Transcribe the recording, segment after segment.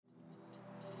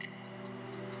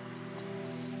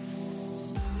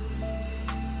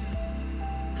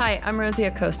Hi, I'm Rosie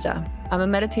Acosta. I'm a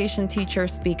meditation teacher,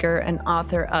 speaker, and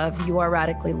author of You Are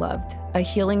Radically Loved, a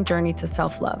healing journey to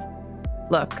self-love.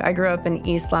 Look, I grew up in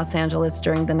East Los Angeles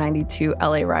during the '92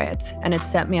 LA riots, and it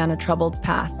set me on a troubled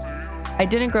path. I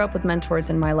didn't grow up with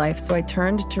mentors in my life, so I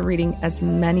turned to reading as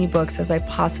many books as I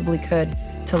possibly could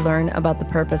to learn about the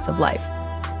purpose of life.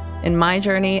 In my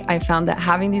journey, I found that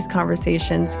having these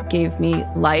conversations gave me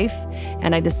life,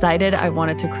 and I decided I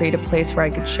wanted to create a place where I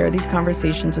could share these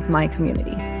conversations with my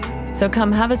community. So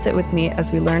come have a sit with me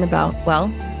as we learn about,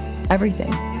 well,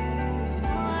 everything.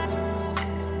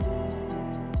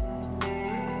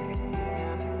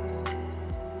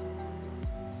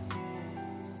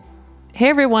 Hey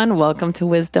everyone, welcome to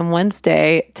Wisdom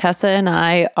Wednesday. Tessa and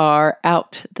I are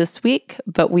out this week,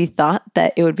 but we thought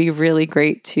that it would be really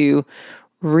great to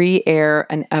re-air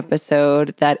an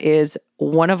episode that is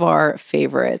one of our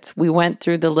favorites. We went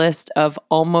through the list of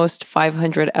almost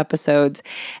 500 episodes,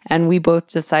 and we both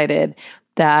decided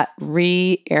that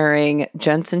re-airing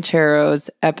Jen Sincero's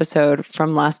episode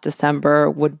from last December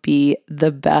would be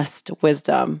the best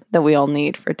wisdom that we all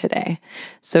need for today.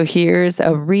 So here's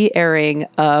a re-airing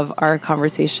of our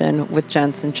conversation with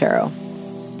Jen Sincero.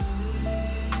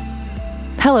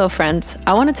 Hello, friends.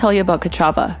 I want to tell you about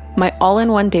Kachava, my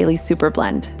all-in-one daily super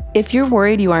blend. If you're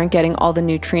worried you aren't getting all the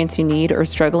nutrients you need or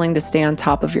struggling to stay on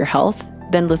top of your health,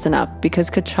 then listen up,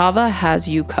 because Kachava has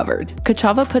you covered.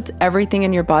 Kachava puts everything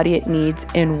in your body it needs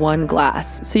in one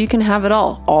glass, so you can have it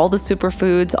all the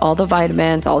superfoods, all the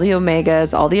vitamins, all the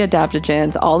omegas, all the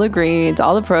adaptogens, all the greens,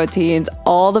 all the proteins,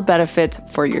 all the benefits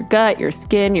for your gut, your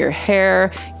skin, your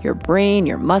hair, your brain,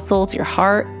 your muscles, your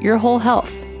heart, your whole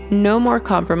health. No more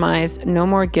compromise, no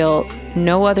more guilt.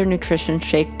 No other nutrition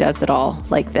shake does it all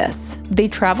like this. They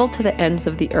travel to the ends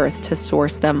of the earth to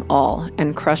source them all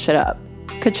and crush it up.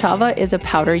 Kachava is a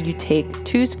powder you take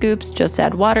 2 scoops, just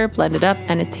add water, blend it up,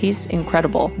 and it tastes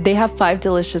incredible. They have 5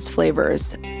 delicious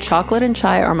flavors. Chocolate and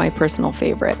chai are my personal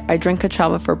favorite. I drink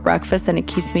Kachava for breakfast and it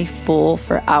keeps me full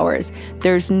for hours.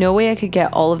 There's no way I could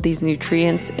get all of these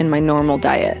nutrients in my normal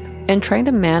diet. And trying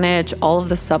to manage all of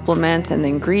the supplements and the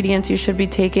ingredients you should be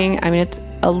taking, it's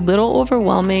a little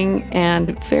overwhelming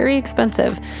and very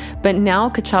expensive. But now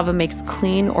Kachava makes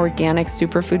clean, organic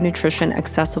superfood nutrition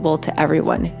accessible to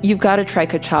everyone. You've got to try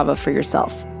Kachava for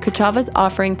yourself. Kachava's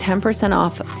offering 10%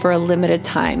 off for a limited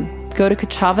time. Go to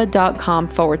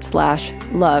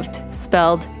kachava.com/loved,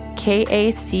 spelled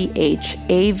Kachava,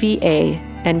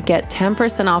 and get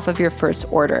 10% off of your first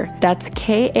order. That's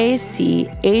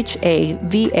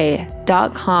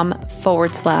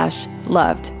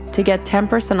kachava.com/loved to get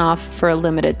 10% off for a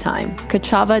limited time.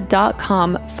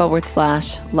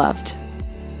 kachava.com/loved.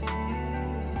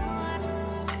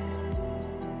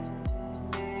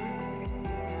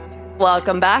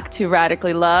 Welcome back to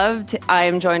Radically Loved. I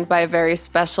am joined by a very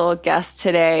special guest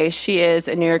today. She is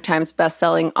a New York Times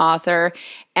bestselling author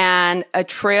and a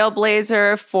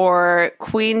trailblazer for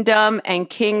queendom and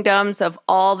kingdoms of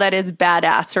all that is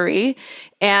badassery.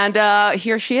 And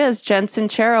here she is, Jen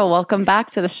Sincero. Welcome back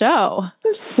to the show.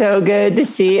 So good to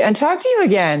see and talk to you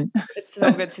again. It's so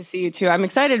good to see you too. I'm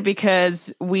excited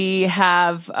because we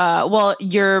have,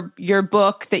 your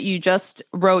book that you just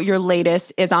wrote, your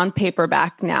latest, is on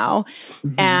paperback now.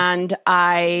 Mm-hmm. And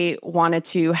I wanted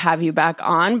to have you back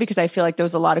on because I feel like there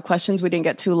was a lot of questions we didn't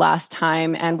get to last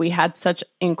time. And we had such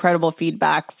incredible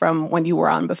feedback from when you were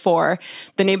on before.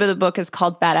 The name of the book is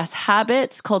called Badass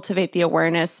Habits: Cultivate the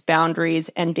Awareness, Boundaries,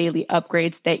 and Daily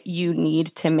Upgrades that you need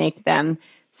to make them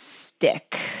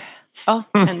stick. Oh,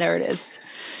 and there it is.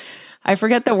 I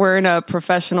forget that we're in a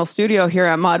professional studio here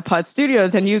at Mod Pod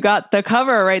Studios, and you got the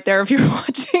cover right there if you're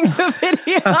watching the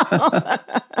video.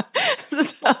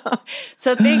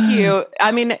 so thank you.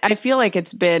 I feel like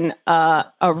it's been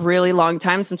a really long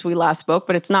time since we last spoke,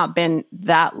 but it's not been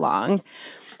that long.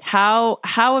 How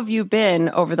have you been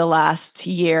over the last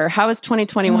year? How has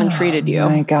 2021 treated you? Oh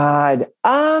my God.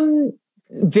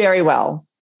 Very well.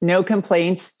 No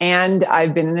complaints. And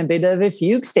I've been in a bit of a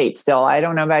fugue state still. I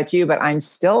don't know about you, but I'm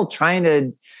still trying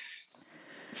to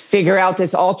figure out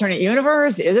this alternate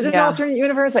universe. Is it an alternate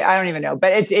universe? I don't even know,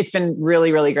 but it's been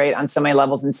really, really great on so many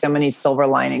levels and so many silver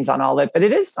linings on all of it. But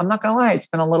it is, I'm not going to lie, it's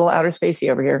been a little outer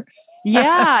spacey over here.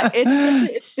 Yeah,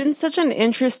 it's been such an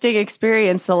interesting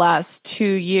experience the last 2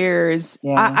 years.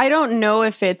 Yeah. I don't know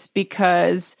if it's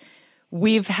because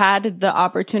we've had the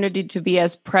opportunity to be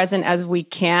as present as we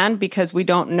can because we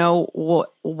don't know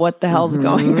what the hell's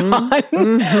going on,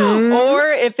 or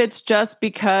if it's just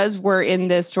because we're in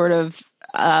this sort of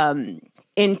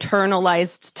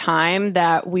internalized time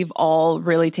that we've all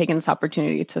really taken this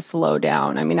opportunity to slow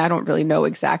down. I don't really know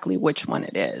exactly which one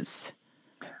it is.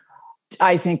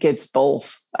 I think it's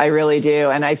both. I really do.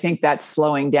 And I think that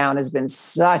slowing down has been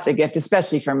such a gift,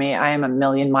 especially for me. I am a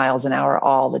million miles an hour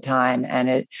all the time. And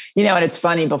and it's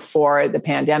funny, before the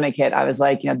pandemic hit, I was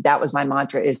like, that was my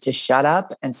mantra, is to shut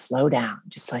up and slow down.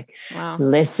 Just like, wow,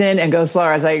 listen and go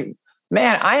slower. I was like,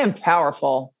 man, I am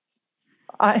powerful.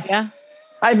 I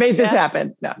made this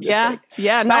happen. No, I'm just kidding.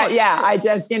 Yeah. No, I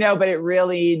just, but it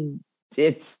really,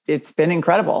 it's been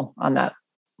incredible on that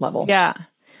level. Yeah.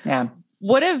 Yeah.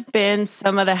 What have been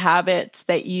some of the habits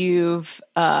that you've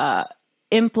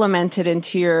implemented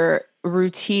into your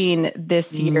routine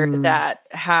this year that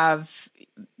have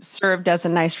served as a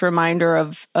nice reminder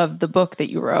of the book that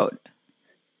you wrote?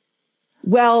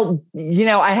 Well,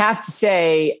 I have to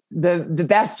say the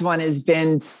best one has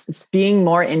been being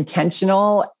more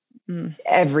intentional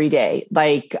every day,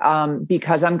 like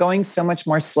because I'm going so much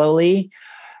more slowly,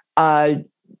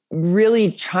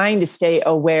 really trying to stay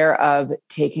aware of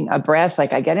taking a breath.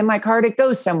 Like, I get in my car to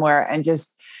go somewhere and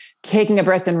just taking a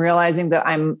breath and realizing that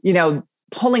I'm,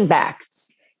 pulling back,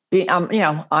 being,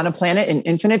 on a planet in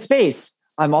infinite space.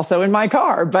 I'm also in my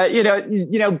car, but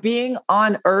being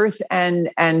on Earth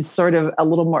and sort of a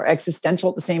little more existential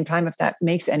at the same time, if that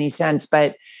makes any sense.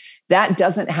 But that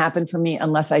doesn't happen for me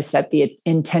unless I set the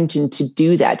intention to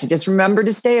do that, to just remember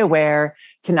to stay aware,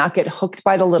 to not get hooked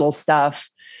by the little stuff,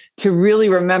 to really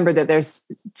remember that there's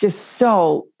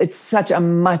it's such a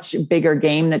much bigger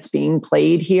game that's being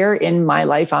played here in my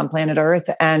life on planet Earth.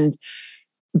 And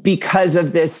because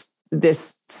of this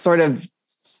sort of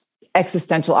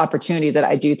existential opportunity that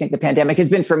I do think the pandemic has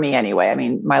been for me anyway. I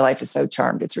mean, my life is so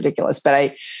charmed, it's ridiculous,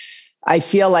 but I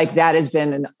feel like that has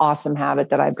been an awesome habit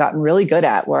that I've gotten really good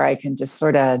at, where I can just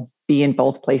sort of be in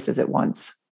both places at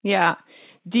once. Yeah.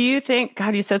 Do you think,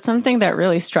 God, you said something that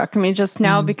really struck me just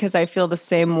now, because I feel the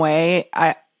same way.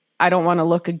 I don't want to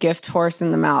look a gift horse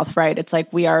in the mouth, right? It's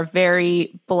like, we are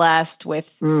very blessed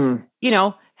with,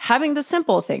 having the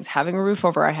simple things, having a roof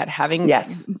over our head, having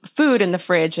food in the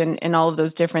fridge and all of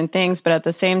those different things. But at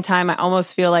the same time, I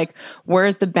almost feel like,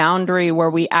 where's the boundary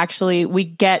where we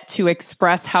get to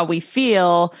express how we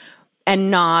feel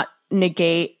and not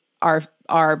negate our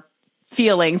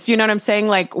feelings? You know what I'm saying?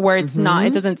 Like, where it's not,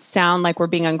 it doesn't sound like we're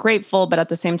being ungrateful, but at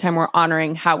the same time, we're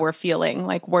honoring how we're feeling.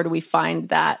 Like, where do we find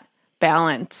that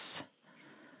balance?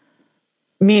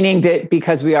 Meaning that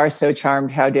because we are so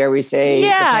charmed, how dare we say the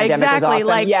pandemic was awesome?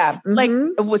 Like, like,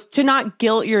 it was to not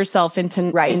guilt yourself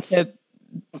into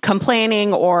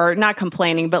complaining, or not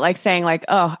complaining, but like saying like,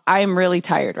 oh, I'm really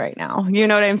tired right now. You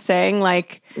know what I'm saying?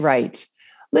 Like, right.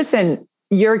 Listen,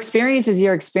 your experience is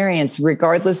your experience,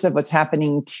 regardless of what's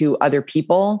happening to other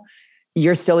people.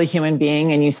 You're still a human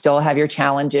being, and you still have your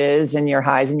challenges and your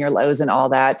highs and your lows and all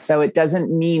that. So it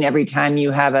doesn't mean every time you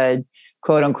have a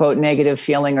quote unquote negative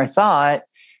feeling or thought,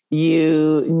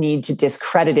 you need to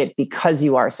discredit it because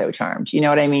you are so charmed. You know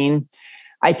what I mean?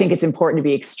 I think it's important to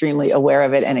be extremely aware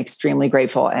of it and extremely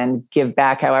grateful and give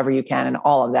back however you can and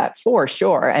all of that, for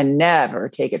sure. And never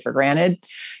take it for granted.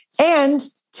 And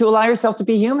to allow yourself to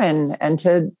be human and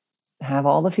to have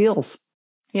all the feels.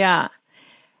 Yeah.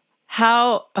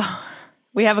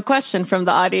 We have a question from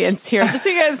the audience here. Just so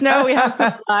you guys know, we have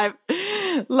some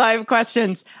live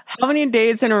questions. How many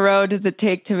days in a row does it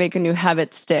take to make a new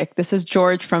habit stick? This is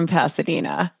George from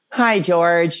Pasadena. Hi,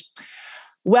 George.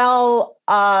 Well,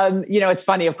 it's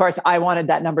funny. Of course, I wanted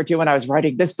that number too when I was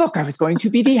writing this book. I was going to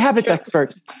be the habits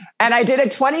expert. And I did a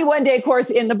 21-day course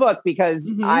in the book because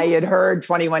I had heard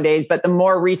 21 days. But the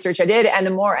more research I did and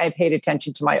the more I paid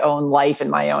attention to my own life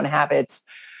and my own habits,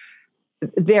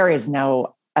 there is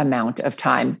no amount of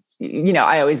time.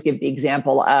 I always give the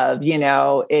example of,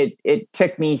 it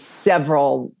took me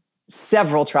several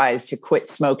tries to quit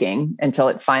smoking until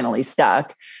it finally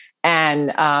stuck.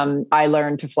 And I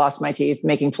learned to floss my teeth,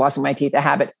 making flossing my teeth a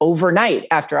habit overnight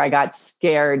after I got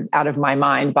scared out of my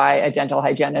mind by a dental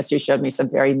hygienist who showed me some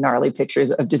very gnarly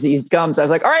pictures of diseased gums. I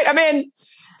was like, all right, I'm in.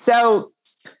 So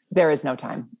there is no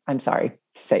time. I'm sorry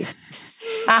to say.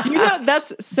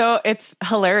 It's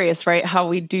hilarious, right? How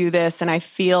we do this. And I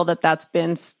feel that that's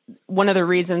been one of the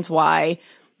reasons why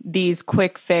these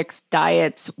quick fix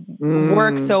diets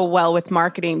work so well with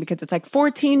marketing, because it's like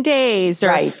 14 days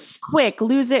or quick,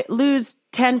 lose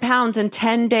 10 pounds in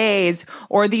 10 days,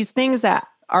 or these things that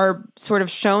are sort of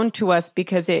shown to us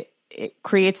because it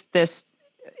creates this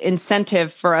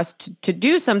incentive for us to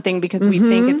do something because we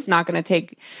think it's not going to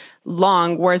take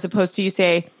long. Whereas opposed to you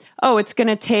say, oh, it's going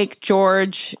to take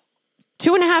George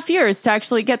 2.5 years to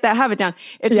actually get that habit down.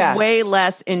 It's way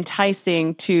less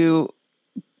enticing to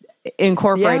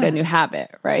incorporate a new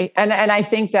habit, right? And I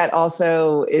think that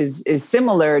also is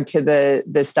similar to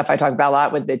the stuff I talk about a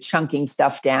lot with the chunking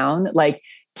stuff down. Like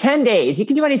 10 days, you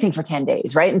can do anything for 10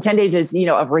 days, right? And 10 days is,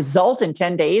 a result in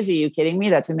 10 days. Are you kidding me?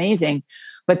 That's amazing.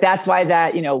 But that's why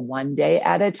that, one day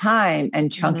at a time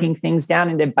and chunking things down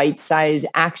into bite-sized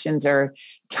actions or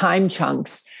time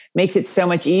chunks makes it so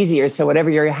much easier. So whatever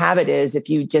your habit is, if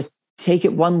you just take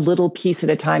it one little piece at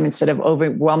a time instead of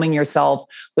overwhelming yourself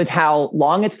with how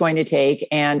long it's going to take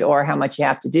and or how much you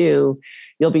have to do,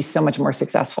 you'll be so much more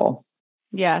successful.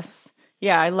 Yes.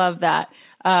 Yeah, I love that.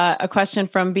 A question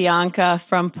from Bianca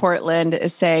from Portland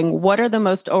is saying, what are the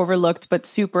most overlooked but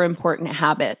super important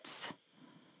habits?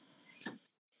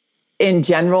 In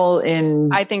general,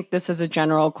 I think this is a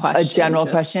general question. A general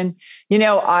question.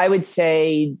 I would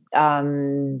say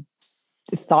habits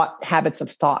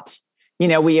of thought.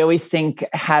 We always think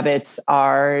habits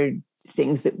are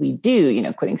things that we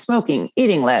do, quitting smoking,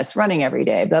 eating less, running every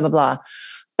day, blah, blah, blah.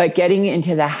 But getting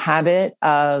into the habit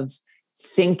of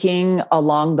thinking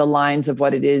along the lines of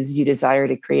what it is you desire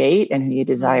to create and who you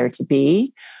desire to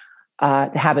be.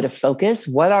 The habit of focus.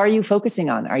 What are you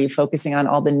focusing on? Are you focusing on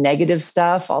all the negative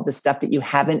stuff, all the stuff that you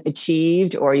haven't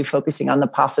achieved, or are you focusing on the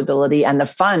possibility and the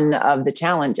fun of the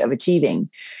challenge of achieving?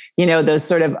 Those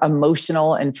sort of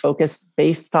emotional and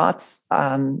focus-based thoughts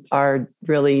are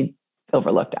really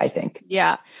overlooked, I think.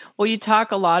 Yeah. Well, you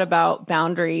talk a lot about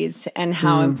boundaries and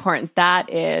how important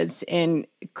that is in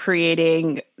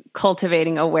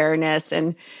cultivating awareness.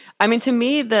 And I mean, to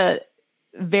me, the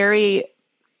very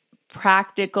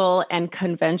practical and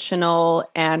conventional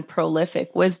and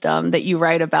prolific wisdom that you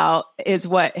write about is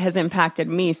what has impacted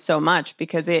me so much,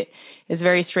 because it is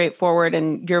very straightforward,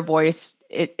 and your voice,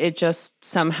 it just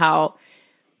somehow,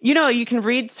 you can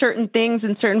read certain things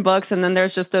in certain books, and then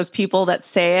there's just those people that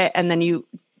say it and then you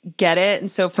get it.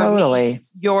 And so for me,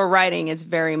 your writing is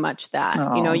very much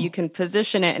that. You can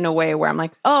position it in a way where I'm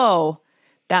like, oh,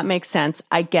 that makes sense.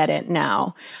 I get it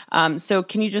now. So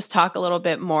can you just talk a little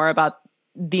bit more about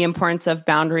the importance of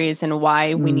boundaries and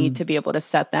why we need to be able to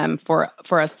set them for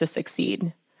us to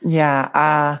succeed?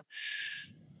 Yeah.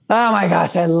 Oh my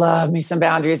gosh, I love me some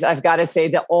boundaries. I've got to say,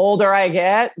 the older I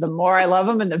get, the more I love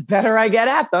them and the better I get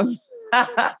at them.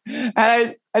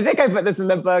 And I think I put this in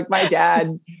the book. My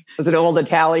dad was an old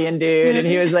Italian dude, and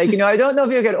he was like, I don't know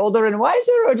if you get older and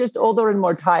wiser or just older and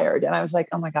more tired. And I was like,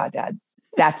 oh my God, Dad,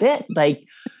 that's it. Like,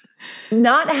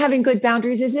 not having good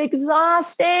boundaries is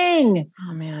exhausting.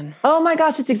 Oh man. Oh my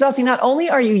gosh, it's exhausting. Not only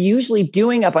are you usually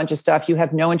doing a bunch of stuff you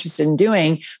have no interest in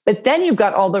doing, but then you've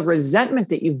got all the resentment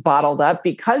that you've bottled up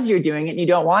because you're doing it and you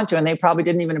don't want to, and they probably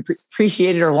didn't even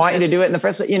appreciate it or want you to do it in the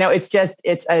first place.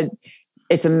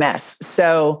 It's a mess.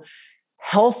 So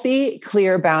healthy,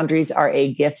 clear boundaries are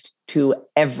a gift to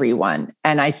everyone.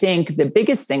 And I think the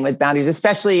biggest thing with boundaries,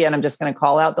 especially, and I'm just going to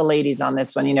call out the ladies on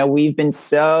this one, we've been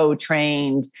so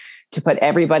trained to put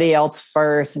everybody else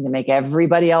first and to make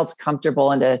everybody else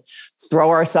comfortable and to throw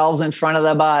ourselves in front of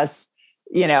the bus,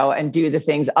 and do the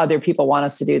things other people want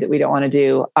us to do that we don't want to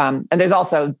do. And there's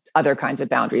also other kinds of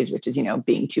boundaries, which is,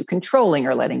 being too controlling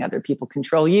or letting other people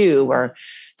control you or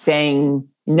saying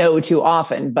no too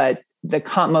often. But the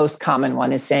most common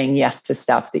one is saying yes to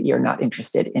stuff that you're not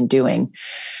interested in doing.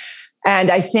 And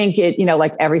I think it,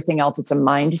 like everything else, it's a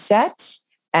mindset.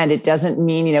 And it doesn't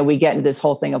mean, we get into this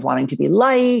whole thing of wanting to be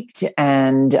liked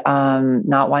and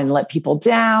not wanting to let people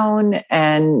down.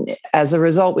 And as a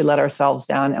result, we let ourselves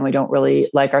down and we don't really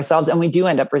like ourselves. And we do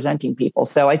end up resenting people.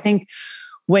 So I think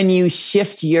when you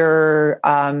shift your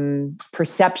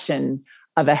perception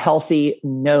of a healthy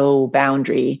no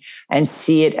boundary and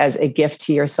see it as a gift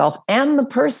to yourself and the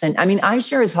person. I mean, I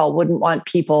sure as hell wouldn't want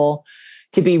people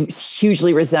to be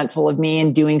hugely resentful of me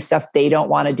and doing stuff they don't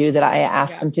want to do that I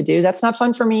asked them to do. That's not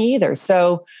fun for me either.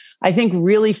 So I think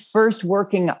really first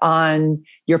working on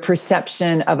your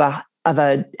perception of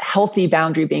a healthy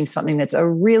boundary being something that's a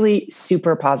really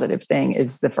super positive thing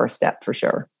is the first step for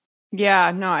sure.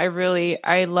 Yeah, no,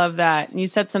 I love that. And you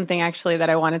said something actually that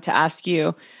I wanted to ask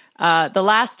you. The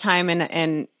last time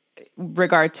in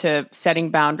regard to setting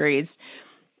boundaries,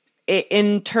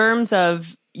 in terms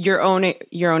of your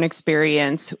own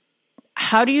experience,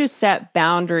 how do you set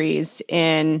boundaries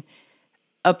in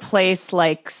a place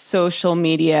like social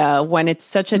media when it's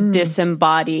such a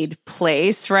disembodied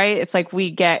place, right? It's like we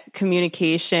get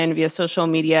communication via social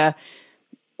media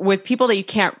with people that you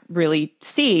can't really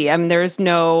see. I mean, there's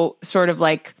no sort of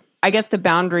like, I guess the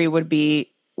boundary would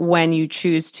be when you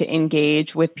choose to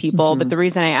engage with people. But the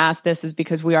reason I ask this is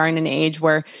because we are in an age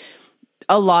where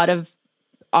a lot of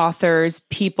authors,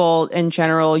 people in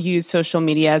general, use social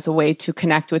media as a way to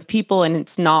connect with people. And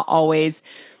it's not always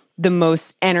the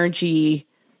most energy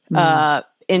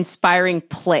inspiring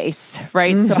place,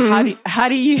 right? So how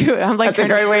do you, I'm like, that's a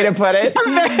great way to put it.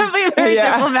 I'm very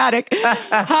diplomatic.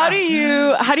 How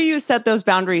do you set those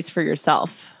boundaries for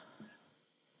yourself?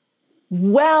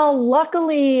 Well,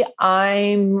 luckily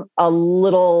I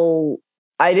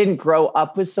didn't grow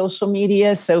up with social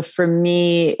media. So for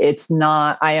me,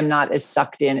 I am not as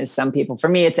sucked in as some people. For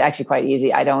me, it's actually quite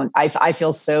easy. I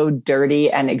feel so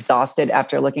dirty and exhausted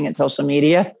after looking at social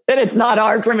media that it's not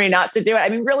hard for me not to do it. I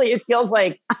mean, really, it feels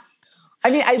like,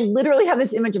 I literally have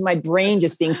this image of my brain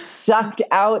just being sucked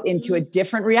out into a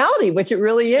different reality, which it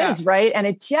really is, right? And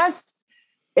it just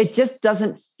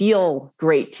doesn't feel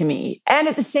great to me. And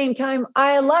at the same time,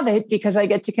 I love it because I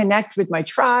get to connect with my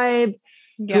tribe,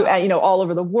 who, all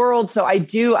over the world. So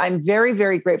I'm very,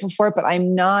 very grateful for it, but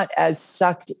I'm not as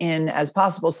sucked in as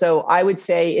possible. So I would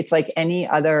say it's like any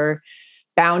other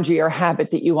boundary or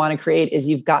habit that you want to create is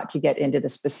you've got to get into the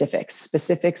specifics.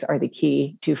 Specifics are the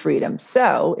key to freedom.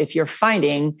 So if you're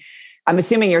I'm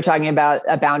assuming you're talking about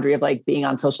a boundary of like being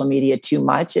on social media too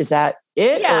much. Is that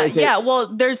it? Yeah. Well,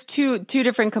 there's two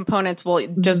different components. Well,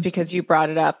 just because you brought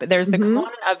it up, there's the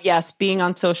component of, yes, being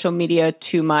on social media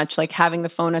too much, like having the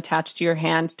phone attached to your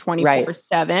hand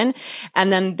 24/7.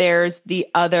 And then there's the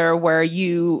other where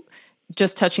you,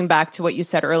 just touching back to what you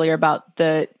said earlier about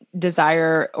the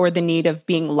desire or the need of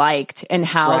being liked and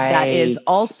how that is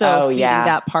also feeding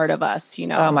that part of us,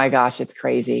 Oh my gosh, it's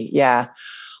crazy. Yeah.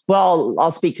 Well,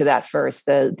 I'll speak to that first,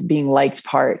 the being liked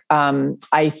part.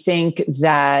 I think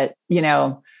that,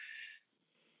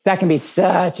 that can be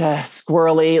such a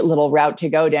squirrely little route to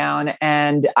go down.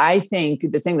 And I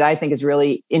think the thing that I think is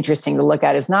really interesting to look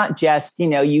at is not just,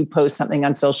 you post something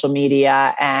on social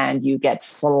media and you get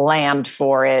slammed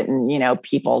for it and,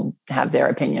 people have their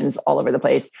opinions all over the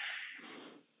place.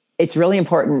 It's really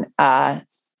important to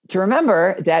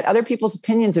remember that other people's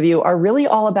opinions of you are really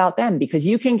all about them, because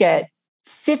you can get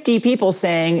 50 people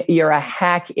saying you're a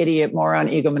hack, idiot, moron,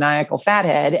 egomaniacal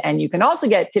fathead. And you can also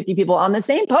get 50 people on the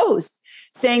same post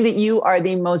saying that you are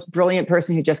the most brilliant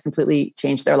person who just completely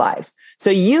changed their lives.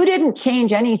 So you didn't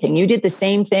change anything. You did the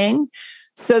same thing.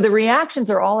 So the reactions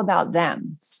are all about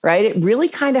them, right? It really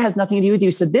kind of has nothing to do with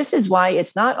you. So this is why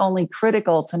it's not only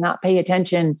critical to not pay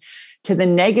attention to the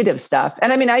negative stuff.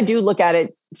 And I mean, I do look at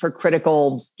it for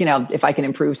critical, if I can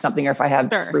improve something or if I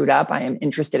have screwed up, I am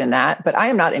interested in that. But I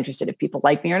am not interested if people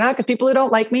like me or not, because people who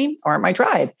don't like me aren't my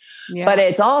tribe. Yeah. But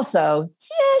it's also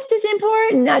just as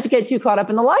important not to get too caught up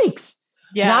in the likes.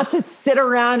 Yes. Not to sit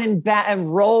around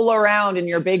and roll around in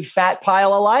your big fat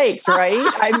pile of likes, right?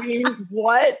 I mean,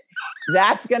 what?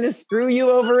 That's going to screw you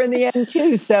over in the end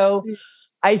too. So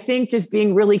I think just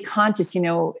being really conscious,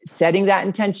 setting that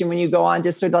intention when you go on,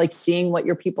 just sort of like seeing what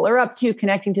your people are up to,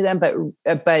 connecting to them,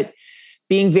 but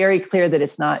being very clear that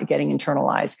it's not getting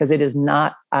internalized, because it is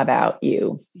not about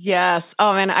you. Yes.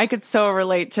 Oh man, I could so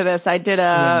relate to this. I did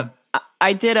a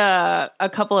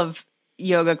couple of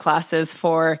yoga classes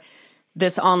for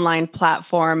this online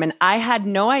platform, and I had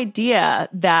no idea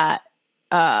that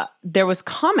there was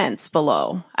comments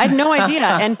below. I had no idea.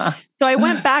 And so I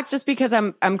went back just because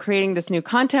I'm creating this new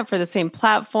content for the same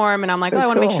platform. And I'm like, I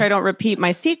want to make sure I don't repeat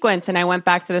my sequence. And I went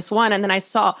back to this one, and then I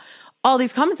saw all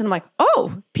these comments, and I'm like,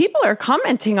 oh, people are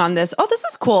commenting on this. Oh, this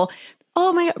is cool.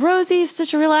 Oh my God, Rosie's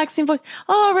such a relaxing voice.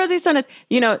 Oh, Rosie's done it,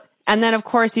 and then of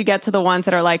course you get to the ones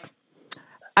that are like,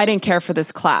 I didn't care for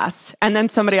this class. And then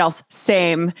somebody else,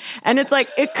 same. And it's like,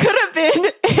 it could have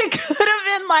been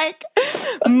like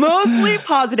mostly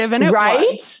positive, and it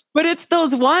was. But it's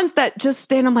those ones that just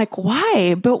stay, and I'm like,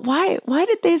 why? But why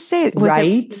did they say it? Was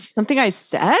it something I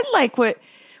said? Like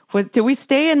did we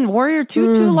stay in Warrior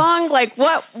 2 too long? Like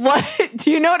what,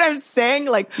 do you know what I'm saying?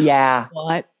 Like, yeah,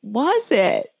 what was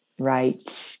it?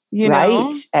 Right.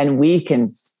 Right. And we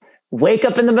can wake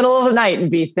up in the middle of the night and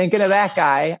be thinking of that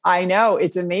guy. I know,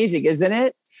 it's amazing, isn't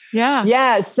it? Yeah.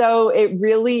 Yeah. So it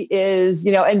really is,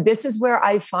 and this is where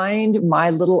I find my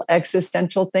little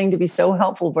existential thing to be so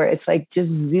helpful, where it's like,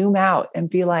 just zoom out and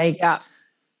be like,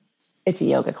 it's a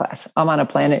yoga class. I'm on a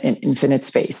planet in infinite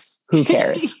space. Who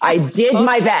cares? I did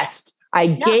my best. I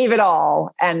gave it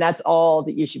all. And that's all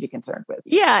that you should be concerned with.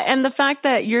 Yeah. And the fact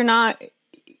that you're not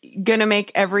going to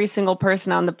make every single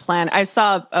person on the planet. I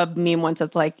saw a meme once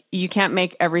that's like, you can't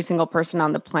make every single person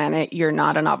on the planet. You're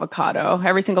not an avocado.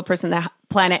 Every single person on the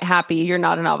planet happy. You're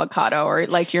not an avocado, or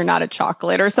like, you're not a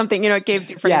chocolate or something, it gave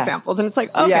different examples, and it's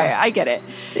like, okay, I get it.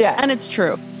 Yeah. And it's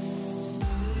true.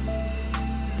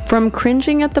 From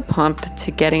cringing at the pump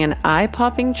to getting an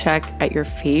eye-popping check at your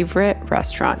favorite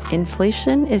restaurant,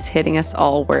 inflation is hitting us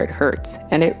all where it hurts,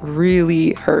 and it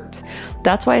really hurts.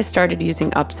 That's why I started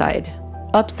using Upside.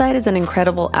 Upside is an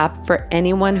incredible app for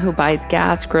anyone who buys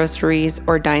gas, groceries,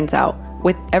 or dines out.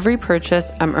 With every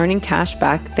purchase, I'm earning cash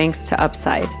back thanks to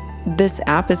Upside. This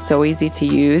app is so easy to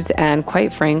use, and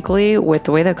quite frankly, with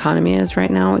the way the economy is right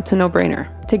now, it's a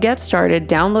no-brainer. To get started,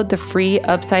 download the free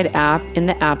Upside app in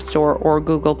the App Store or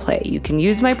Google Play. You can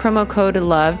use my promo code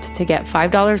LOVED to get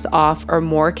 $5 off or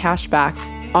more cash back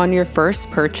on your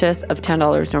first purchase of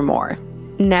 $10 or more.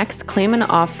 Next, claim an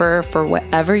offer for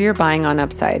whatever you're buying on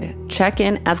Upside. Check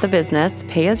in at the business,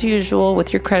 pay as usual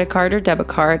with your credit card or debit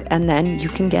card, and then you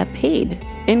can get paid.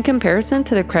 In comparison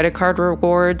to the credit card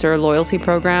rewards or loyalty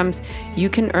programs, you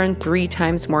can earn 3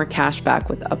 times more cash back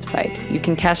with Upside. You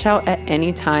can cash out at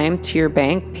any time to your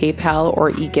bank, PayPal, or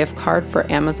e-gift card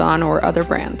for Amazon or other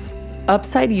brands.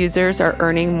 Upside users are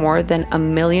earning more than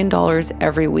 $1 million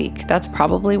every week. That's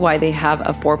probably why they have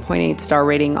a 4.8 star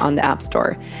rating on the App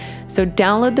Store. So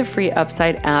download the free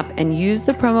Upside app and use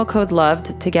the promo code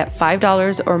LOVED to get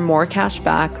 $5 or more cash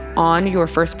back on your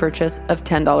first purchase of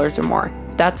 $10 or more.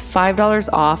 That's $5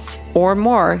 off or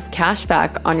more cash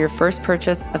back on your first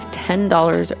purchase of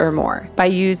 $10 or more by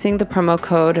using the promo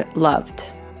code LOVED.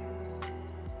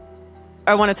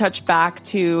 I want to touch back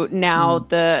to now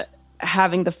the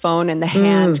having the phone in the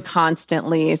hand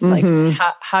constantly. It's like,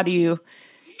 how do you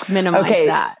minimize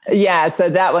that? Yeah. So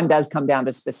that one does come down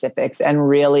to specifics. And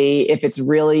really, if it's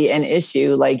really an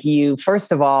issue, like you,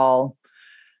 first of all,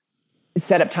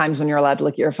 set up times when you're allowed to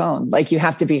look at your phone. Like you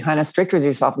have to be kind of strict with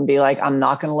yourself and be like, I'm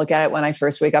not going to look at it when I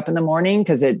first wake up in the morning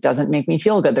because it doesn't make me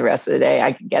feel good the rest of the day.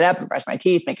 I can get up and brush my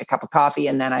teeth, make a cup of coffee,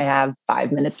 and then I have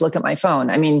 5 minutes to look at my phone.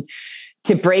 I mean,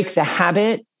 to break the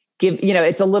habit,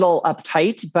 it's a little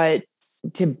uptight, but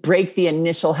to break the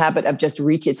initial habit of just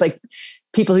reaching, it's like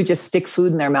people who just stick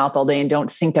food in their mouth all day and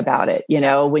don't think about it.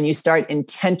 When you start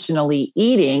intentionally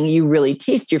eating, you really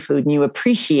taste your food and you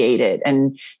appreciate it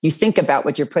and you think about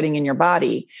what you're putting in your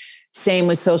body. Same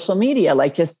with social media,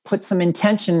 like just put some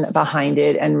intention behind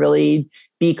it and really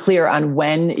be clear on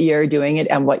when you're doing it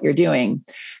and what you're doing.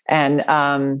 And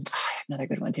another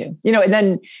good one too, and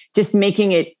then just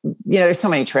making it, there's so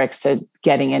many tricks to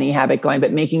getting any habit going,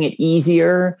 but making it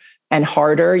easier and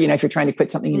harder. If you're trying to quit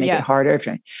something, you make it harder.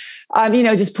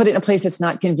 Just put it in a place that's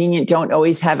not convenient. Don't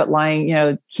always have it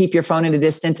lying, keep your phone at a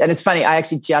distance. And it's funny, I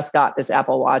actually just got this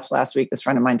Apple Watch last week. This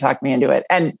friend of mine talked me into it.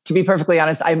 And to be perfectly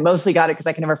honest, I mostly got it because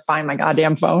I can never find my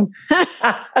goddamn phone.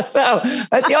 So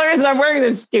that's the only reason I'm wearing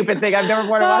this stupid thing. I've never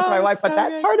worn a watch for my wife, but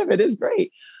that part of it is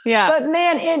great. Yeah. But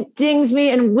man, it dings me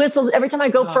and whistles every time I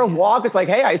go for a walk. It's like,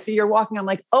 hey, I see you're walking. I'm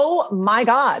like, oh my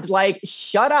God, like,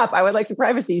 shut up. I would like some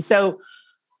privacy. So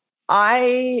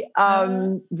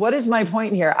what is my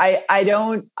point here?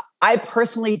 I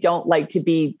personally don't like to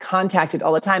be contacted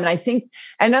all the time.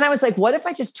 And then I was like, what if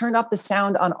I just turned off the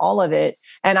sound on all of it?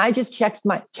 And I just checked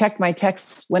my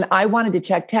texts when I wanted to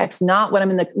check texts, not when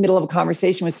I'm in the middle of a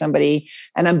conversation with somebody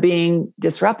and I'm being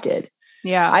disrupted.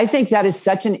 Yeah. I think that is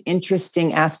such an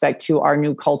interesting aspect to our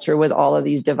new culture with all of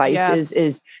these devices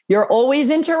is you're always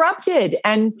interrupted.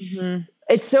 And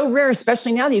it's so rare,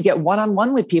 especially now that you get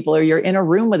one-on-one with people or you're in a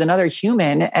room with another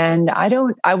human. And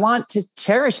I want to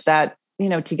cherish that,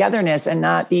 togetherness and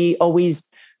not be always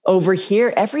over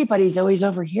here. Everybody's always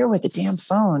over here with the damn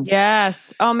phones.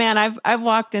 Yes. Oh man, I've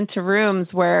walked into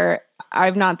rooms where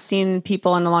I've not seen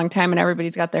people in a long time and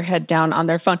everybody's got their head down on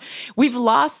their phone. We've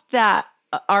lost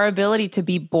our ability to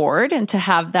be bored and to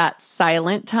have that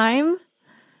silent time.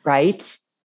 Right.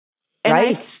 And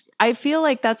right. I feel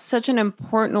like that's such an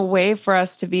important way for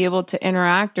us to be able to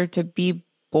interact or to be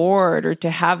bored or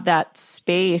to have that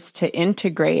space to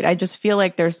integrate. I just feel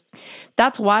like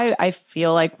that's why I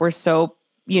feel like we're so,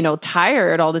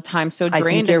 tired all the time, so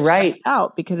drained and stressed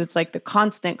out, because it's like the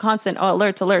constant,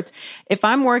 alerts. If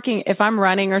I'm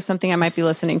running or something, I might be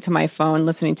listening to my phone,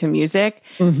 listening to music.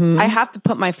 I have to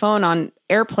put my phone on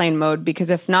airplane mode because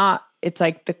if not, it's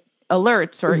like the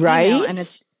alerts or email,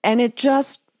 and it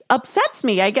just upsets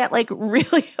me. I get like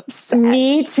really upset.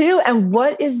 Me too. And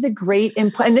what is the great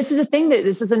input? And this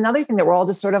is another thing that we're all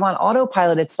just sort of on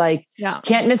autopilot. It's like,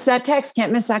 can't miss that text,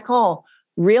 can't miss that call.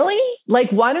 Really? Like,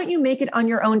 why don't you make it on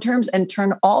your own terms and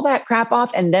turn all that crap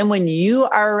off? And then when you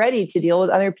are ready to deal with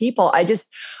other people,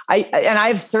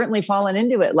 I've certainly fallen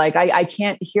into it. Like I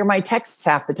can't hear my texts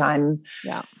half the time.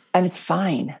 Yeah. And it's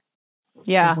fine.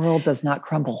 Yeah. The world does not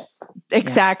crumble.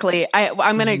 Exactly. Yeah.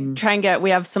 I'm going to try and we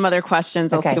have some other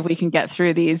questions. I'll see if we can get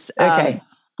through these. Okay.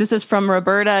 This is from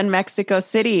Roberta in Mexico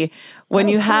City. When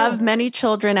you have many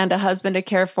children and a husband to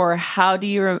care for, how do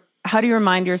you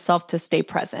remind yourself to stay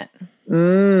present?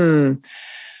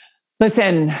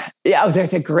 Listen, yeah,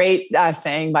 there's a great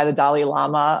saying by the Dalai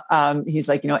Lama. He's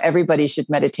like, everybody should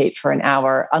meditate for an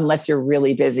hour unless you're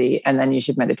really busy, and then you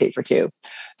should meditate for 2.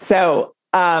 So,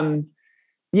 I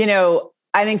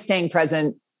think staying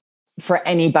present for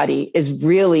anybody is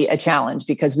really a challenge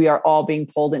because we are all being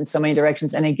pulled in so many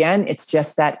directions. And again, it's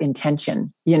just that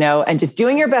intention, and just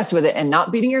doing your best with it and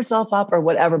not beating yourself up or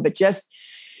whatever, but just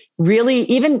really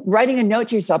even writing a note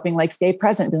to yourself, being like, stay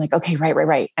present, being like, okay,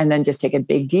 right. And then just take a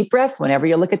big, deep breath whenever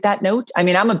you look at that note. I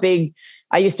mean,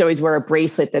 I used to always wear a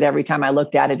bracelet that every time I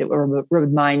looked at it, it would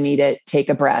remind me to take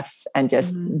a breath and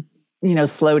just,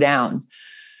 slow down.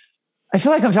 I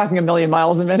feel like I'm talking a million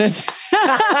miles a minute.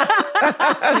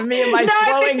 Me and my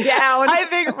slowing down. I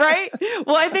think, right?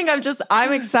 Well, I think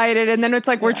I'm excited. And then it's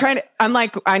like, I'm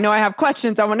like, I know I have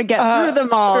questions. I want to get through them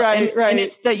all. Right. And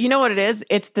it's you know what it is?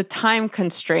 It's the time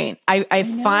constraint. I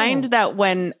find that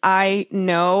when I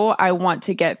know I want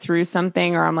to get through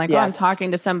something, or I'm like, I'm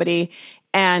talking to somebody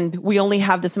and we only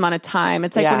have this amount of time.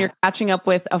 It's like when you're catching up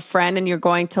with a friend and you're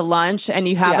going to lunch and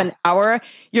you have an hour,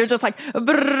 you're just like,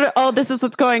 oh, this is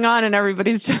what's going on. And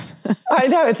everybody's just... I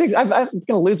know. I'm going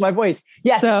to lose my voice.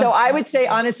 Yes. So I would say,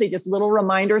 honestly, just little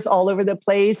reminders all over the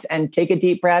place and take a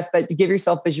deep breath, but give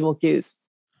yourself visual cues.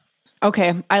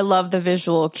 Okay. I love the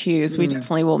visual cues. We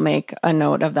definitely will make a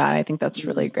note of that. I think that's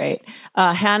really great.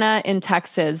 Hannah in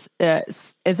Texas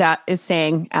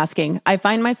asking, I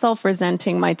find myself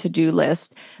resenting my to-do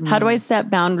list. How do I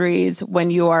set boundaries when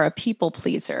you are a people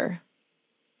pleaser?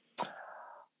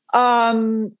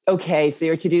 Okay. So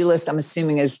your to-do list, I'm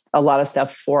assuming, is a lot of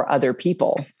stuff for other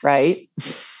people, right?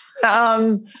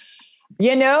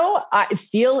 I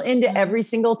feel into every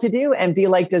single to-do and be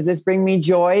like, does this bring me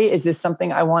joy? Is this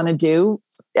something I want to do?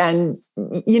 And,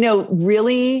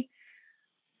 really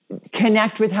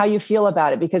connect with how you feel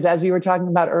about it. Because as we were talking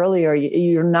about earlier,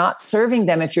 you're not serving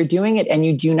them if you're doing it and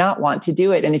you do not want to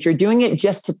do it. And if you're doing it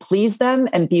just to please them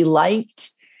and be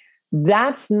liked,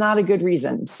 that's not a good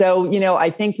reason. So, I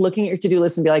think looking at your to-do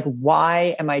list and be like,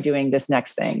 why am I doing this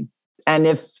next thing? And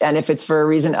if it's for a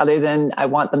reason other than I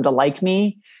want them to like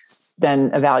me,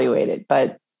 then evaluate it.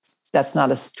 But that's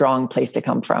not a strong place to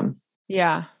come from.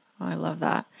 Yeah. Oh, I love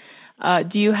that.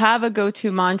 Do you have a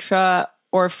go-to mantra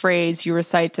or phrase you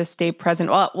recite to stay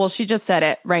present? Well, she just said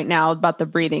it right now about the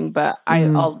breathing, but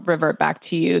I'll revert back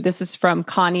to you. This is from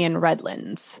Connie in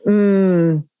Redlands.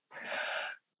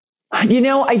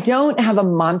 I don't have a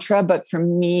mantra, but for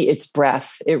me, it's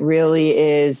breath. It really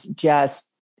is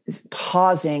just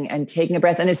pausing and taking a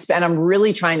breath. And I'm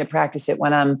really trying to practice it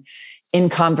when I'm in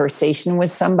conversation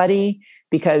with somebody,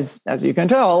 because as you can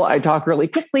tell, I talk really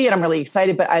quickly and I'm really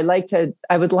excited, but I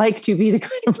would like to be the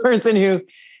kind of person who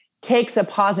takes a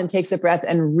pause and takes a breath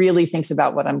and really thinks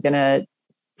about what I'm going to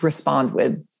respond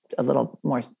with a little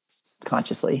more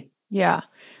consciously. Yeah,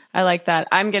 I like that.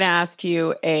 I'm going to ask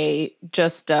you a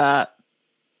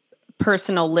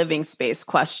personal living space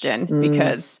question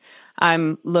because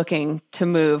I'm looking to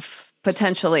move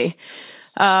potentially.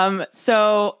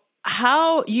 So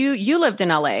how you lived in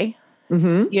LA,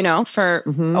 for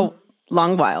a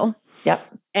long while. Yep.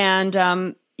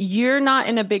 And you're not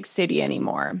in a big city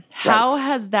anymore. How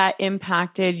has that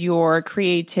impacted your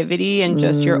creativity and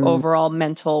just your overall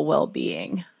mental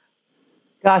well-being?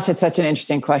 Gosh, it's such an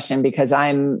interesting question because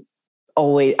I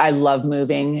love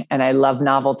moving and I love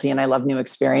novelty and I love new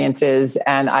experiences.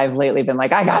 And I've lately been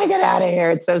like, I got to get out of here.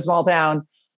 It's so small town.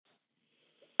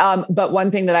 But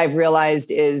one thing that I've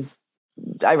realized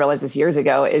I realized this years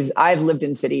ago, is I've lived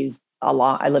in cities a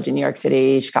lot. I lived in New York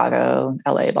City, Chicago,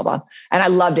 LA, blah, blah. And I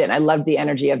loved it. And I loved the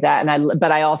energy of that.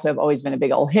 But I also have always been a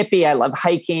big old hippie. I love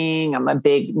hiking. I'm a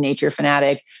big nature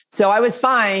fanatic. So I was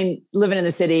fine living in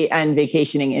the city and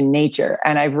vacationing in nature.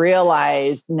 And I've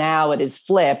realized now it is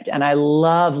flipped. And I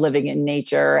love living in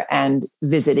nature and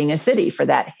visiting a city for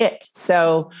that hit.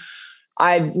 So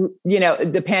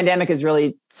the pandemic has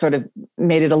really sort of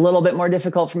made it a little bit more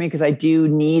difficult for me because I do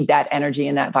need that energy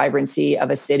and that vibrancy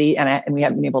of a city, and we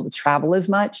haven't been able to travel as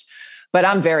much. But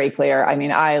I'm very clear. I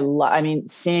mean,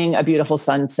 seeing a beautiful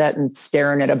sunset and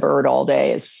staring at a bird all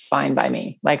day is fine by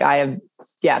me. Like I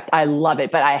love it,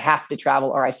 but I have to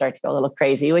travel or I start to go a little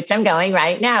crazy, which I'm going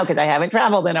right now because I haven't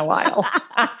traveled in a while.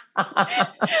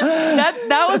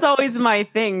 That was always my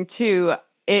thing too.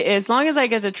 As long as I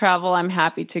get to travel, I'm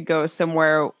happy to go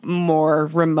somewhere more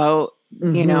remote.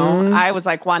 I was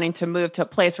like wanting to move to a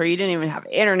place where you didn't even have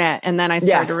internet. And then I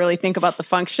started to really think about the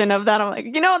function of that. I'm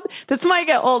like, this might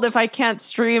get old if I can't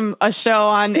stream a show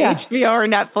on HBO or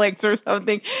Netflix or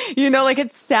something. Like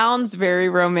it sounds very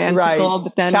romantical,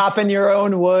 but then chopping your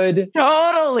own wood.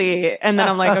 Totally. And then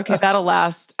I'm like, okay, that'll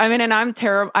last. I mean, and I'm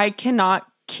terrible. I cannot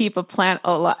keep a plant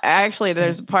alive. Actually,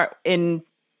 there's a part in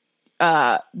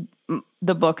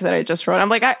the book that I just wrote. I'm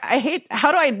like, I hate,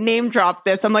 how do I name drop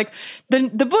this? I'm like,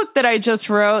 the book that I just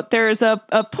wrote, there's a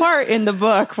part in the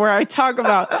book where I talk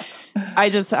about,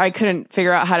 I couldn't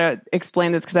figure out how to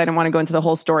explain this because I didn't want to go into the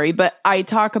whole story, but I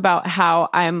talk about how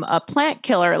I'm a plant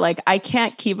killer. Like, I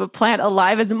can't keep a plant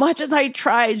alive as much as I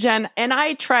try, Jen, and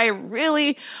I try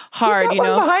really hard, you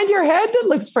got one behind your head that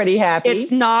looks pretty happy.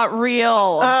 It's not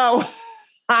real. Oh.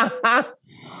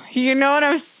 You know what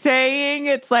I'm saying?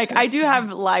 It's like, I do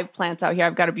have live plants out here.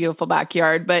 I've got a beautiful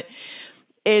backyard, but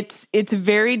it's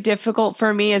very difficult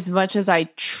for me as much as I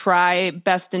try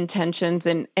best intentions.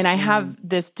 And I have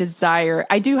this desire.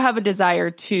 I do have a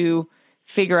desire to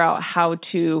figure out how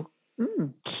to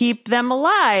keep them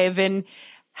alive and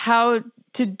how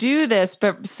to do this.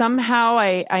 But somehow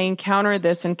I encounter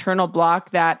this internal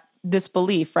block, this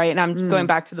belief, right? And I'm going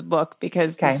back to the book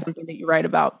because this is something that you write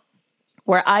about,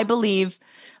 where I believe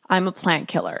I'm a plant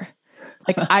killer.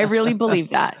 Like, I really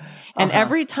believe that. And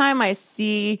every time I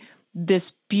see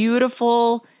this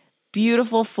beautiful,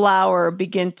 beautiful flower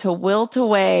begin to wilt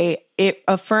away, it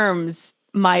affirms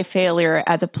my failure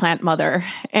as a plant mother.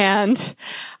 And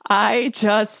I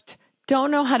just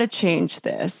don't know how to change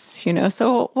this,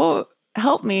 so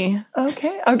help me.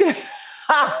 Okay.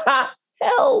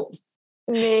 Help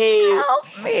me.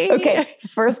 Okay.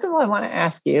 First of all, I want to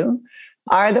ask you,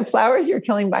 are the flowers you're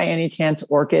killing by any chance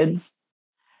orchids?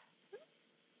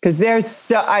 Because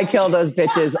I kill those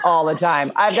bitches all the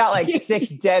time. I've got like 6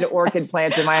 dead orchid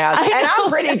plants in my house, and I'm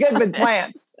pretty good with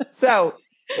plants. So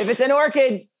if it's an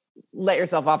orchid, let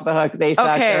yourself off the hook. They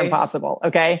suck. They're impossible.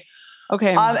 Okay.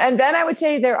 And then I would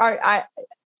say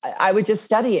I would just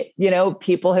study it.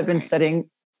 People have been studying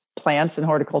plants and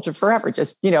horticulture forever.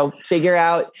 Just, figure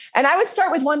out. And I would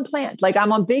start with one plant. Like,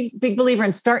 I'm a big believer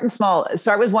in starting small.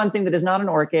 Start with one thing that is not an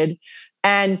orchid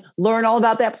and learn all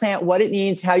about that plant, what it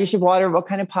needs, how you should water, what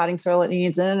kind of potting soil it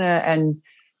needs, and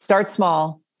start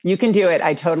small. You can do it.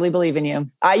 I totally believe in you.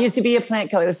 I used to be a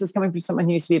plant killer. This is coming from someone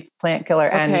who used to be a plant killer.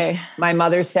 And my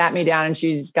mother sat me down, and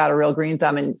she's got a real green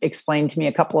thumb, and explained to me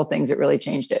a couple of things that really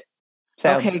changed it.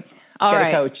 So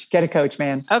get a coach,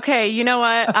 man. Okay. You know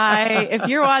what? If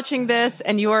you're watching this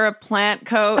and you are a plant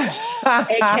coach,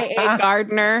 AKA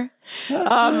gardener,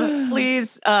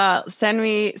 please send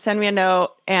me a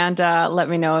note and let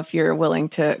me know if you're willing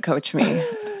to coach me.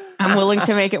 I'm willing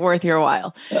to make it worth your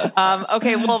while.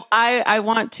 Okay. Well, I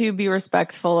want to be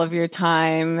respectful of your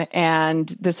time. And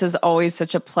this is always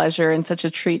such a pleasure and such a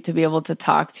treat to be able to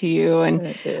talk to you.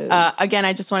 And again,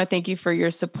 I just want to thank you for your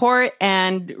support,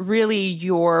 and really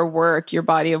your work, your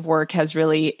body of work has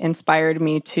really inspired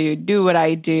me to do what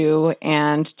I do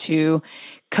and to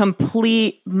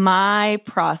complete my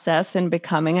process in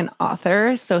becoming an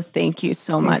author. So thank you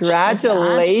so much.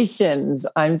 Congratulations.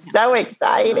 I'm so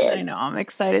excited. I know. I'm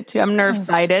excited too. I'm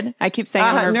nerve-sighted. I keep saying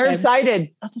I'm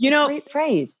nerve-sighted. That's a great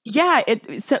phrase. Yeah.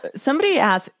 Somebody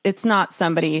asked, it's not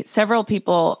somebody, several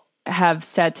people have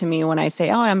said to me when I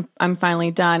say, oh, I'm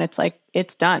finally done. It's like,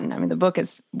 it's done. I mean, the book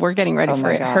we're getting ready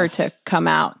for her to come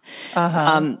out.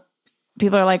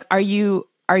 People are like, are you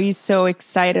so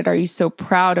excited? Are you so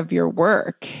proud of your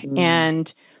work?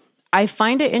 And I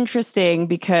find it interesting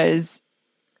because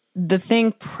the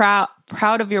thing proud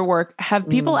of your work, have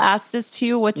people asked this to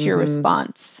you? What's your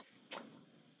response?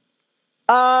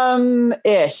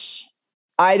 Ish.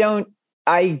 I don't,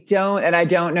 and I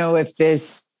don't know if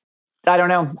this, I don't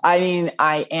know. I mean,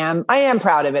 I am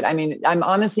proud of it. I mean, I'm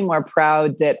honestly more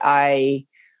proud that I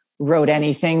wrote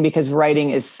anything, because writing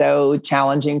is so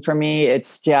challenging for me.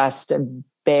 It's just a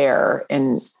bear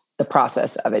in the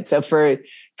process of it. So for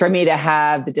me to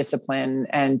have the discipline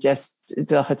and just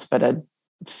the chutzpah to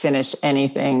finish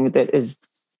anything that is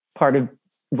part of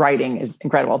writing is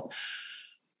incredible.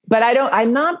 But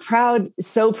I'm not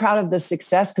so proud of the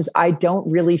success, because I don't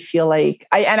really feel like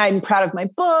I'm proud of my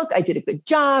book. I did a good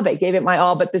job. I gave it my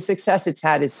all, but the success it's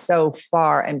had is so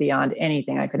far and beyond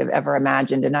anything I could have ever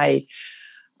imagined. And I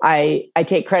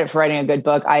take credit for writing a good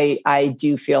book. I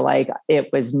do feel like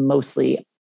it was mostly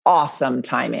awesome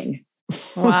timing.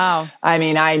 Wow. I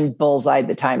mean, I bullseyed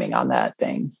the timing on that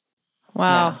thing.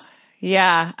 Wow.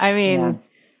 Yeah. I mean,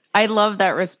 I love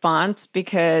that response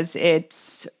because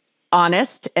it's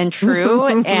honest and true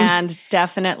and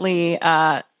definitely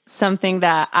something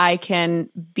that I can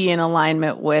be in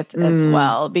alignment with as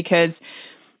well. Because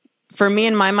for me,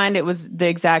 in my mind, it was the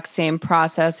exact same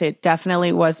process. It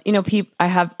definitely was, I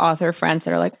have author friends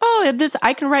that are like, oh,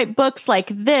 I can write books like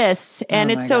this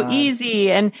and it's so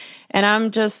easy. And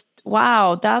I'm just,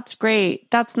 wow, that's great.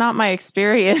 That's not my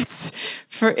experience.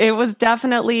 It was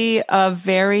definitely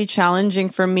very challenging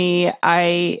for me.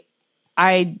 I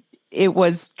it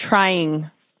was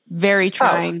trying, very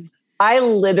trying. I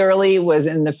literally was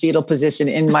in the fetal position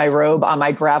in my robe on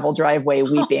my gravel driveway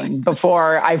weeping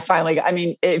before I finally got, I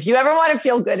mean, if you ever want to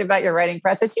feel good about your writing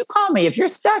process, you call me. If you're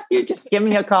stuck, you just give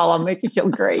me a call. I'll make you feel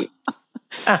great.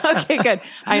 Okay, good.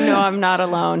 I know I'm not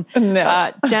alone.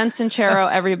 No. Jen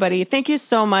Sincero, everybody, thank you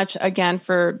so much again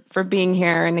for being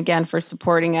here and again for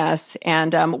supporting us.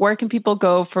 And where can people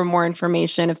go for more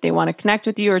information if they want to connect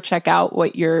with you or check out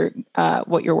what you're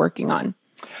working on?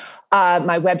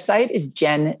 My website is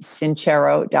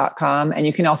jensincero.com. And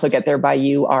you can also get there by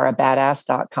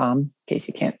youareabadass.com in case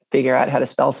you can't figure out how to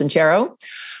spell Sincero.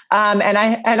 And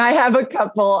I have a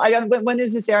couple, when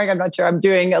is this airing? I'm not sure. I'm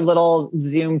doing a little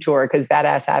Zoom tour because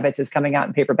Badass Habits is coming out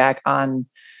in paperback on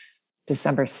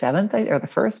December 7th or the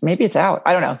 1st. Maybe it's out.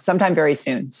 I don't know. Sometime very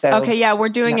soon. So okay. Yeah, we're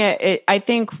doing it. I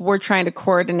think we're trying to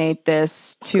coordinate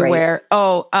this to where,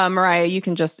 Mariah, you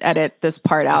can just edit this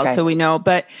part out so we know,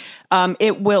 but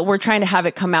we're trying to have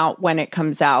it come out when it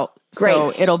comes out. Great.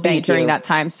 So it'll be during that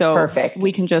time. So perfect.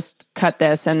 We can just cut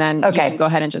this and then you can go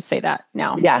ahead and just say that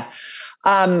now. Yeah.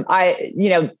 Apparently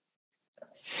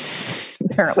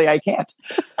I can't.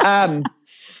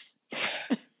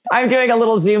 I'm doing a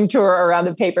little Zoom tour around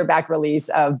the paperback release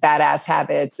of Badass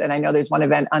Habits. And I know there's one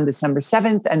event on December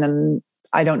 7th. And then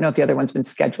I don't know if the other one's been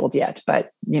scheduled yet,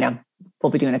 but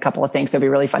we'll be doing a couple of things. So it'll be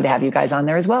really fun to have you guys on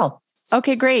there as well.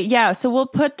 Okay, great. Yeah. So we'll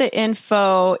put the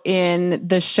info in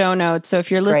the show notes. So if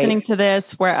you're listening to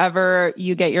this, wherever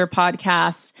you get your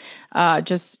podcasts,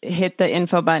 just hit the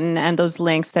info button and those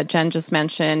links that Jen just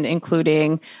mentioned,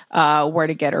 including where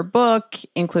to get her book,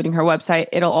 including her website.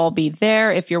 It'll all be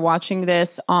there. If you're watching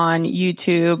this on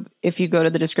YouTube, if you go to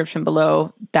the description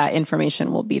below, that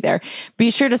information will be there.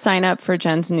 Be sure to sign up for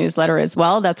Jen's newsletter as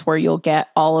well. That's where you'll get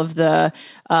all of the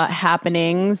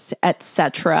happenings,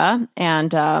 etc.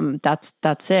 And that's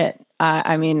it.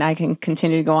 I mean, I can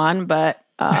continue to go on, but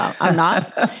I'm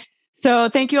not. So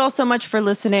thank you all so much for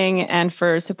listening and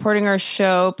for supporting our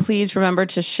show. Please remember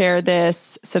to share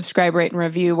this, subscribe, rate, and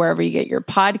review wherever you get your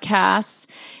podcasts,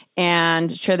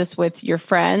 and share this with your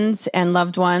friends and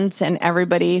loved ones and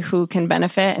everybody who can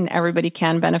benefit, and everybody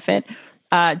can benefit.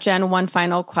 Jen, one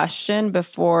final question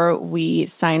before we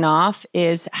sign off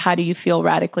is, how do you feel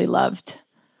radically loved?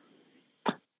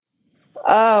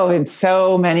 Oh, in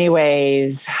so many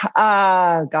ways.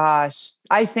 Gosh,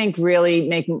 I think really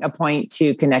making a point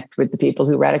to connect with the people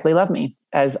who radically love me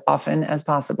as often as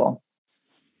possible.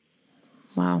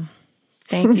 Wow.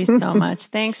 Thank you so much.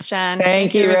 Thanks, Jen.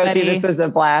 Thank you, Rosie. This was a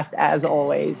blast as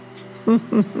always.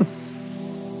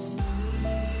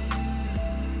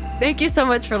 Thank you so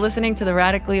much for listening to the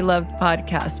Radically Loved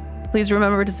podcast. Please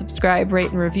remember to subscribe,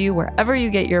 rate, and review wherever you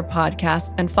get your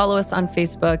podcast, and follow us on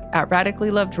Facebook at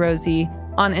Radically Loved Rosie,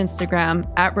 on Instagram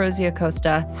at Rosie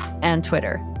Acosta, and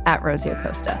Twitter at Rosie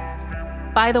Acosta.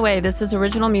 By the way, this is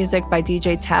original music by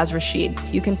DJ Taz Rashid.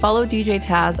 You can follow DJ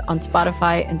Taz on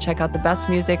Spotify and check out the best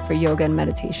music for yoga and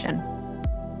meditation.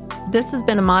 This has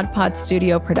been a Mod Pod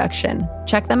Studio production.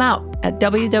 Check them out at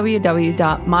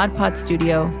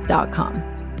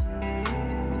www.modpodstudio.com.